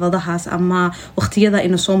lahayn laxdadahaas ama waqtiyada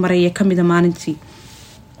ina soo maray kamida maalintii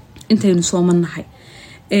intaynu soomanahay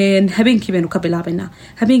habeenkii baynu ka bilaabaynaa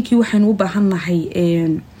habeenkii waxaynu u baahanahay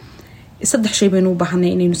saddex shay baynu u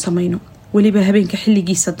baahanay inaynu sameeyno waliba habeenka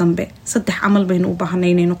xilligiisa dambe saddex amal baynu u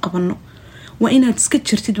baahanay inaynu qabanno waa inaad iska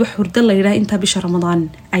jirtid wax hurdo la yiraahdo inta bisha Ramadaan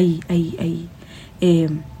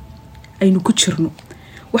aynu ku jirno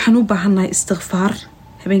waxaan u baahanahay istighfaar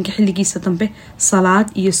habeenka xilligiisa dambe salaad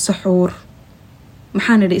iyo suxuur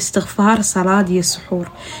maxaan idhi istighfaar salaad iyo suxuur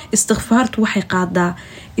istighfaartu waxay qaadaa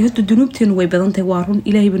iyadoo dunuubteenu way badan tahay waa run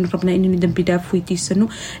ilaahay banu rabnaa inaynu dambi dhaaf weydiisano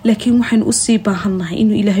laakiin waxaan u sii baahanahay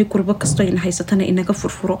inuu ilaahay kurba kasto in haysatana inaga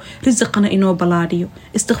furfuro rizqana inoo balaadiyo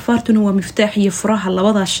istighfaartuna waa miftaax iyo furaha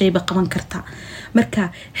labada shayba qaban karta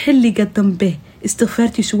marka xilliga dambe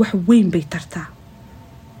istighfaartiisu wax weyn bay tartaa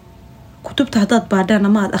kutubta hadaad baadhaan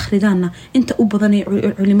ama aad akhridaana inta u badan ee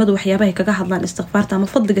culimadu waxyaabaha kaga hadlaan istighfaarta ama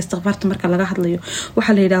fadliga istighfaarta marka laga hadlayo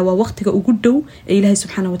waxa la yiraahdaa waa waqtiga ugu dhow ee Ilaahay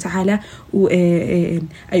subxaanahu wa ta'ala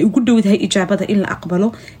ay ugu dhowdahay ijaabada in la aqbalo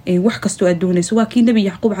wax kasto aad doonayso waa kii nabi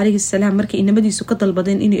Yacquub alayhi salaam markii inamadiisu ka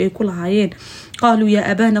dalbadeen in ay ku lahaayeen qaaluu ya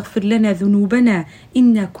abana ighfir lana dhunubana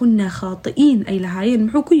inna kunna khati'in ay lahaayeen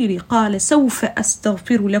muxuu ku yiri qaala sawfa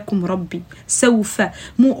astaghfiru lakum rabbi sawfa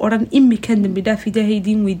mu oran imikan dambi dhaaf ilaahay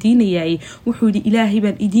diin weydiinayay wuxuu yiri ilaahay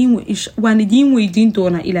baan idin weydiin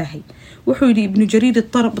doonaa ilaahay wuxuu yiri ibn Jariir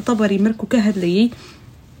at-Tabari markuu ka hadlayay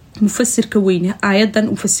mufassirka weyne aayadan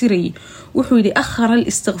u fasiray wuxuu yiri akhara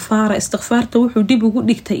al-istighfaarta wuxuu dib ugu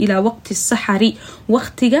dhigtay ilaa waqti sahari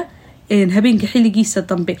waqtiga habeenka xilligiisa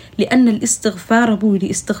dambe لأن الاستغفار buu yiri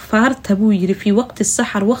istighfaarta buu yiri fi waqti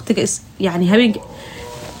sahar waqtiga habeenka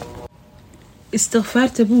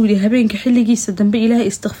استغفارت بولي هبينك حلقيسا دنبي إلهي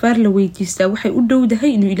استغفار لويديستا وحي أدوده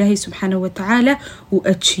إنو إلهي سبحانه وتعالى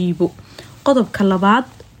وأتشيبه قضب كاللباد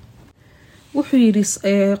وحيريس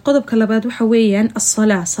قضب كاللباد وحويا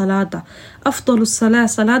الصلاة صلاة أفضل الصلاة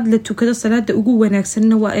صلاة لتوكدا صلاة أقوى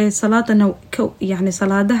ناكسن وصلاة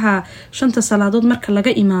صلاةها شنطة صلاة مركا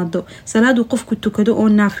لغا إمادو صلاة قفكو توكدو أو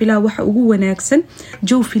نافلة وحا أقوى ناكسن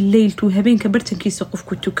جو في الليل تو هبينك برتن كيسا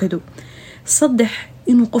قفكو توكدو صدح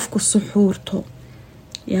inuu qofku suxuurto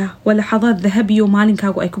ولحظات ذهبية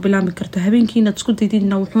ومالينكاغو أي كوبلامي كرتو هبينكينا تسكو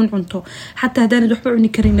ديدينا وحون عنتو حتى هدانا دوحبو عني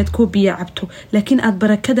كرينا تكوبيا عبتو لكن أد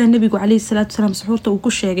بركدا النبي عليه الصلاة والسلام سحورته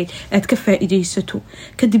وكشيغي أد كفائديستو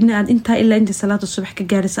كدبنا أد انتا إلا عندي صلاة الصبح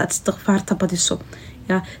كجالسة أد استغفار تباديسو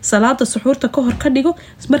صلاة السحورته كهر كديغو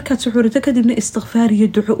مركات سحورته كدبنا استغفار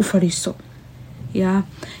يدعو وفريسو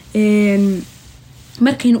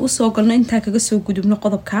markaynu u soo galno inta kaga soo gudubno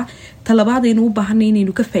qodobka talabaadaynu u baahanay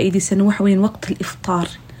inaynu ka faa'iideysano wax weyn waqti iftaar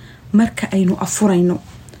marka aynu afurayno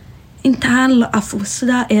intaan la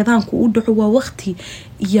afsada eedaanku u dhaco waa waqti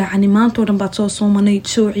maanta oo dhan baad soo soomanay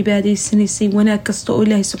soo cibaadeysaneysay wanaag kasta oo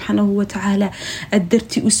Ilaahay subxaanahu wa ta'ala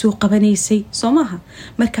adarti u soo qabanaysay soomaha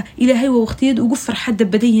marka Ilaahay waa waqtiyada ugu farxada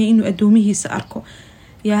badan yahay inuu adoomihiisa arko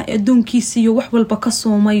adoonkiisa iyo wax walba ka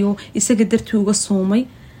soomayo isaga darti uga soomay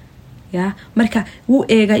marka wuu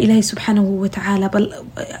eega Ilaahay subxaanahu wa ta'ala bal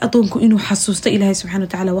adoonku inuu xasuusto Ilaahay subxaanahu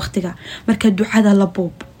wa ta'ala waqtiga marka ducada la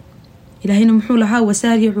boob إلهينا محولها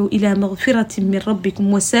وسارعوا إلى مغفرة من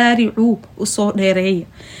ربكم وسارعوا أصدرية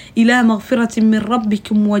إلى مغفرة من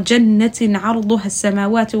ربكم وجنة عرضها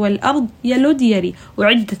السماوات والأرض يلو دياري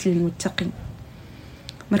وعدت للمتقين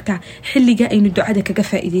مركا حلقة أين الدعاء كاga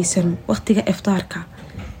faaidysanano وقتiga إفطارك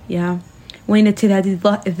يا وين تراد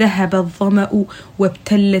ذهب الظمأ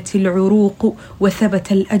وابتلت العروق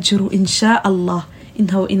وثبت الأجر إن شاء الله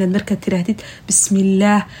إنها وإن المركة ترادد بسم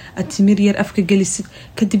الله التمرير أفك جلست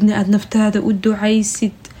كدبنا أد نفتاد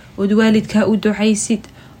أدعيست أد والدك أدعيست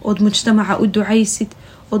أد مجتمع أدعيست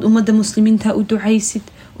أد أمد المسلمين تا أدعيست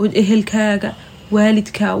أد أهلك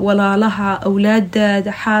والدك ولا لها أولاد داد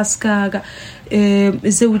حاسك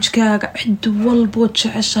زوجك حد والبوت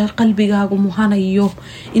شعشة قلبك ومهانا يوه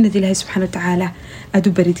إن دي الله سبحانه وتعالى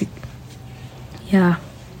أدو بردد يا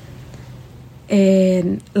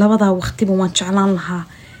لبدا وقتيبا waan jeclaan lahaa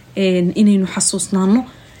inaynu xasuusnaano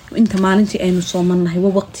inta maalintii aynu soo marnahay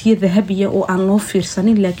waa waqtiyo dahabiya oo aan loo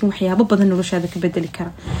fiirsanin laakiin waxyaabo badan noloshaada ka bedeli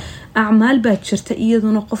kara acmaal baa jirta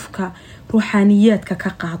iyaduna qofka ruuxaaniyaadka ka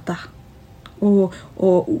qaada oo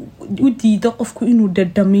u diida qofku inuu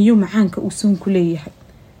dhadhamiyo macaanka uu soonku leeyahay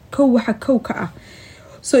waxa ka ah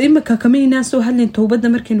soo imaka kameynaa soo hadlin toobada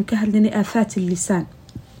markaynu ka hadlinay aafaat lisaan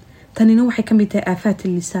tanina waxay kamid tahay aafaat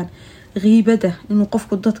lisaan غيبته إنه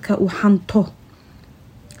قفكو دتك وحنطه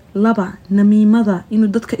لبا نميمة إنه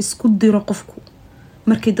دتك إسكودي رقفكو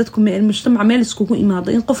مركي دتكم المجتمع مالسكو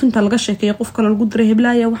إماضة إن قف أنت لقشة كي يقفك للقدرة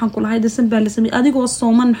هبلايا وحنقول هاي دسنبه لسمي أديكو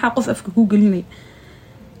الصومان حاقف أفككو قليني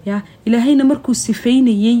يا إلهينا مركو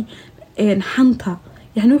سفيني حنطة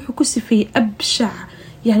يعني وحكو سفي أبشع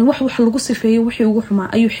يعني وح لقو سفيه وحي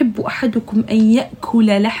وحما أيحب أحدكم أن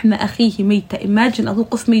يأكل لحم أخيه ميتا imagine أدو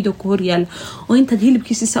قف ميدو كوريال وإنت دهيل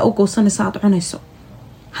بكيسي ساوكو سنة ساعد عنيسو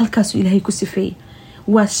هل كاسو إلهي كسفيه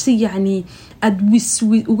واسي يعني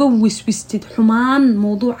وستد حمان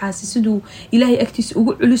موضوع عاسسدو إلهي أكتس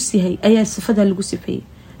علسي هاي أيا سفدا لقو سفيه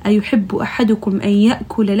أيحب أحدكم أن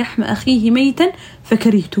يأكل لحم أخيه ميتا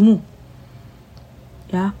فكرهتموه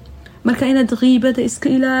يا marka inaad qiibada iska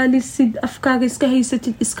ilaalisid afkaaga iska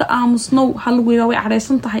haysatid iska aamusnow hal weeyo way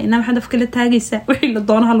careysan tahay inaa maxad afka la taagaysa wixii la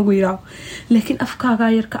doono hal weeyo laakiin afkaaga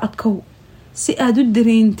yarka adkow si aad u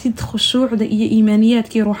dareentid khushuucda iyo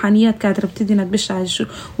iimaaniyaadka iyo ruuxaaniyaadka aad rabtid inaad bishaasho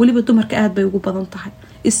waliba dumarka aad bay ugu badan tahay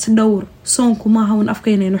isdhowr soonku maaha un afka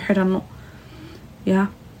inaynu xidhanno ya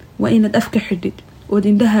waa inaad afka xidhid oo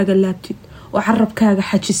indhahaaga laabtid oo carabkaaga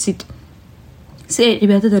xajisid si ay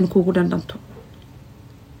cibaadadan kuugu dhandhanto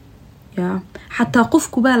يا حتى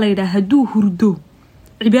قفك بالا هدو هردو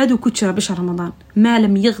عبادو كتشرا بشهر رمضان ما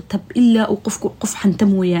لم يغتب إلا وقفك قف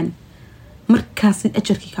حنتمويان مركز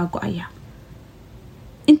الأجر كي كاقو أيا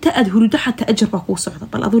انت أدهردو حتى أجر باقو صعدة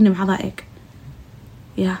بل أظن مع ذائك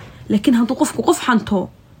يا لكن هدو قفك قف حنتو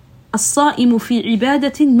الصائم في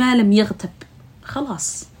عبادة ما لم يغتب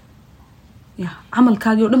خلاص يا عمل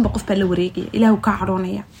كاقو لنبا قف بالوريقية إلهو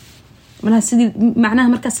كاعرونيا معناها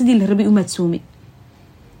مركز سيدي الهربي وما تسومي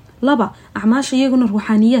لبا أعماش يجون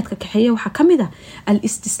الروحانيات كحياة وحكمدة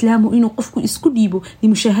الاستسلام إنه قفكو إسكوديبو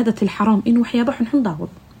لمشاهدة الحرام إنه وحيابا حنحن داود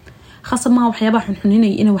خاصة ما وحيابا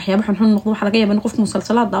حنحنيني إنه وحيابا حنحن نقضو حلقية بنقف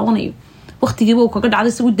مسلسلات داوانيو وقت يجيبوه كقد عادي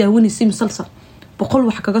سوي داوني سي مسلسل بقول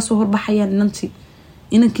وحكا صهور بحياة ننتي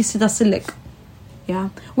إنك سيدا سلك يا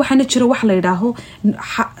وحنتشرو وحلا يراهو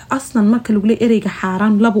أصلا ما كلو لي إريجا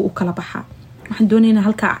حاران لبو وكلا بحا waxaan doonaynaa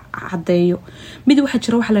halka cadeeyo mid waxa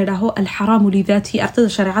jira waxa la yiraahdo al-haram li dhatihi artada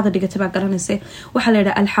shariicada dhigata baa garanaysa waxa la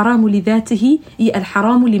yiraahdo al-haram li dhatihi iyo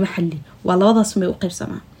al-haram li mahalli walawadaas ma u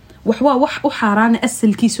qaybsamaa wax u xaraan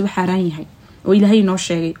asalkiisu xaraan yahay oo ilaahay noo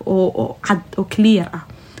sheegay oo cad oo clear ah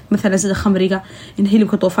مثلا sida khamriga in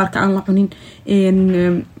hilibka doofaarka aan la cunin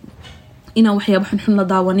ina waxyaabo xun la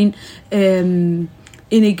daawanin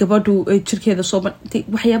inay gabadhu jirkeeda soo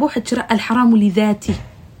waxyaabo waxa jira al-haram li dhatihi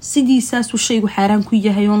sidii saas shaygu xaraan ku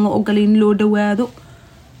yahay oo loo ogolayn loo dhawaado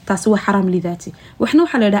taas waa xaraam lidaati waxna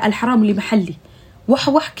waxa la yiraahdaa al-haram li mahalli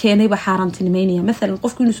wax keenay ba xaaraantinimeynaya مثلا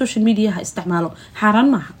qofku inuu social media ha isticmaalo xaraan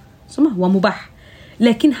maaha soma waa mubah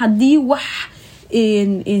laakiin hadii wax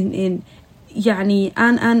yani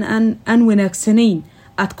aan wanaagsanayn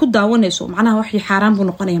aad ku daawanayso macnaha wax xaraan buu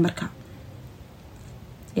noqonaya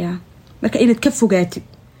marka inaad ka fogaatid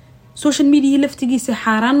social media laftigiisa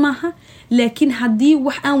xaraan maaha laakiin hadii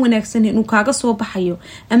wax aan wanaagsaneyn uu kaaga soo baxayo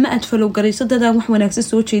ama aad falow garayso dadaan wax wanaagsan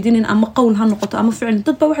soo jeedinin ama qowl ha noqoto ama ficil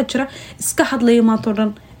dadba waxa jira iska hadlaya maanta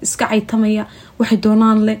dhan iska caytamaya waxay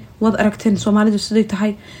doonaan le wad aragteen Soomaalidu sidoo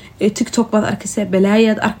tahay TikTok baad arkaysaa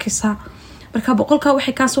balaayaad arkaysaa marka boqolka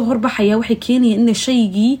waxay ka soo horbaxaya waxay keenayaan in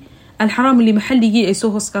shaygii al-haram li mahalligii ay soo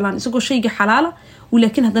hoos galaan isagoo shayga xalaala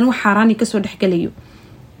laakiin haddana wax xaraani ka soo dhaxgalayo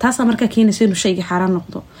taasa marka keenaysa inuu shayga xaraan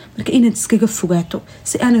noqdo marka inaad iskaga fogaato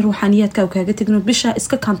si aan ruuxaniyaadka kaaga tagno bisha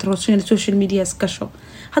iska controlshin social media iska sho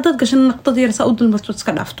haddaad gashan naqdad yar saa u dulmarto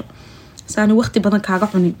iska dhaafto saani waqti badan kaaga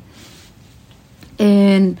cunin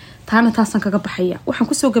taana taasan kaga baxaya waxaan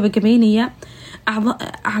kusoo gabagabeynayaa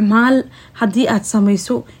acmaal haddii aad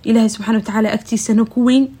samayso ilaahay subxaana watacaala agtiisana ku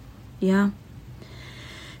weyn yaa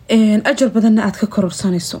ajar badanna aad ka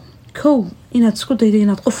kororsanayso kow inaad isku daydo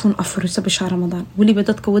inaad qofun afuriso bisha ramadaan weliba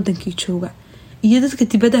dadka wadankii jooga iyo dadka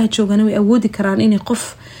dibadaha joogana way awoodi karaan inay qof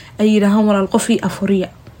ay yidhaahaan walaal qofii afuriya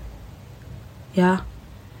yaa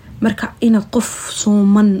marka inaad qof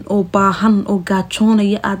sooman oo baahan oo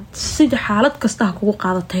gaajoonaya aad sida xaalad kasta ha kugu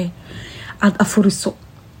qaadatay aad afuriso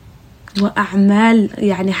waa acmaal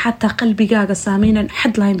yani xataa qalbigaaga saameynan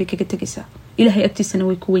xad lahayn bay kaga tegaysaa ilaahay agtiisana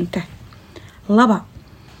way ku weyntahay laba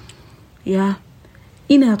yaa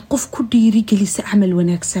inaad qof ku dhiirigelisa camal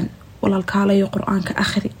wanaagsan walaal kaalayo qur-aanka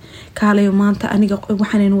akhri kaalayo maanta aniga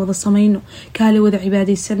waxaanaynu wada samayno kaalayo wada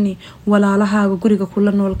cibaadaysanay walaalahaaga guriga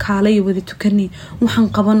kula nool kaalayo wada tukanay waxaan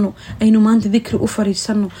qabano aynu maanta dikri u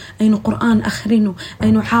fariisano aynu qur-aan akhrino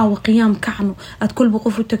aynu caawa qiyaam kacno aad kulba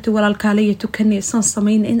qof u tagtay walaal kaalayo tukanay san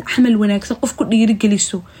samayna in camal wanaagsan qof ku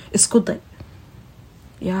dhiirigeliso isku day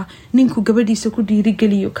yaa ninku gabadhiisa ku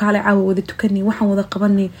dhiirigeliyo kaale caawa wada tukanay waxaan wada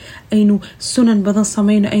qabanay aynu sunan badan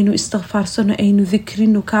samayno aynu istighfaarsano aynu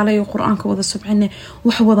dhikrino kaalayo qur-aanka wada subxina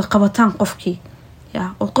wax wada qabataan qofkii yaa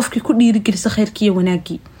oo qofkii ku dhiirigelisa khayrkiiyo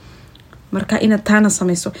wanaagii marka inaad taana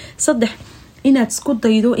samayso saddex inaad isku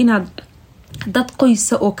daydo inaad dad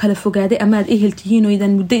qoysa oo kala fogaaday ama aad ehel tihiin oo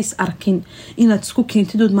idan muddo is arkin inaad isku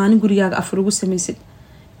keentidood maalin gurigaaga afur ugu samaysid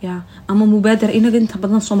يا أما مبادرة إنك أنت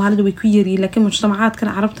بدن صومالي ويكويري لكن مجتمعات كان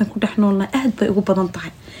عربتنا كل إحنا أهد بيقو بدن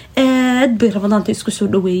طحي أهد برمضان تيسكو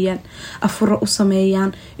سودويان أفرق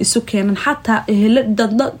وسميان السكان حتى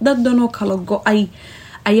ددنو كلاجو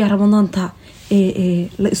أي رمضان تا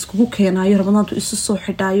لا إسكو كينا أي رمضان تو إسسو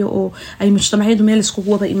حدايو أو أي مجتمعات ميل إسكو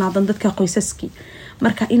وضع إمادن دتك قيسسكي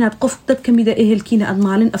marka inaad qof dad kamida ehelkiina aad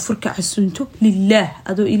maalin afurka xasunto lillaah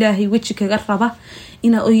adu ilaahay waji kaga raba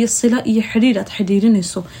ina oo sila iyo xiriir aad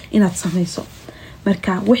xiriirinayso inaad samayso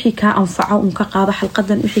marka wixii ka anfaco ka qaado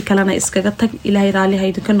xalqadan wixii kalena iskaga tag ilaahay raali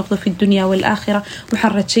haydo ka noqdo fi dunya wal aakhirah waxa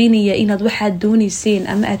rajaynaya inaad waxa doonayseen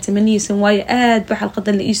ama aad tamaniyeen waayo aad ba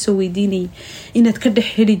xalqadan la isoo weydiinay inaad ka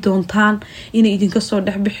dhaxheli doontaan inay idinka soo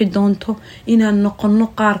dhaxbixi doonto inaan noqono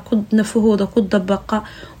qaar ku nafahooda ku dabaqa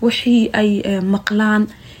wixii ay maqlaan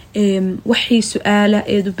وحي سؤال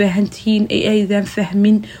ايدو باهنتين ايضا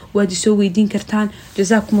فهمين وادسو ويدين كرتان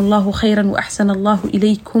جزاكم الله خيرا وأحسن الله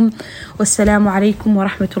إليكم والسلام عليكم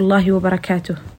ورحمة الله وبركاته.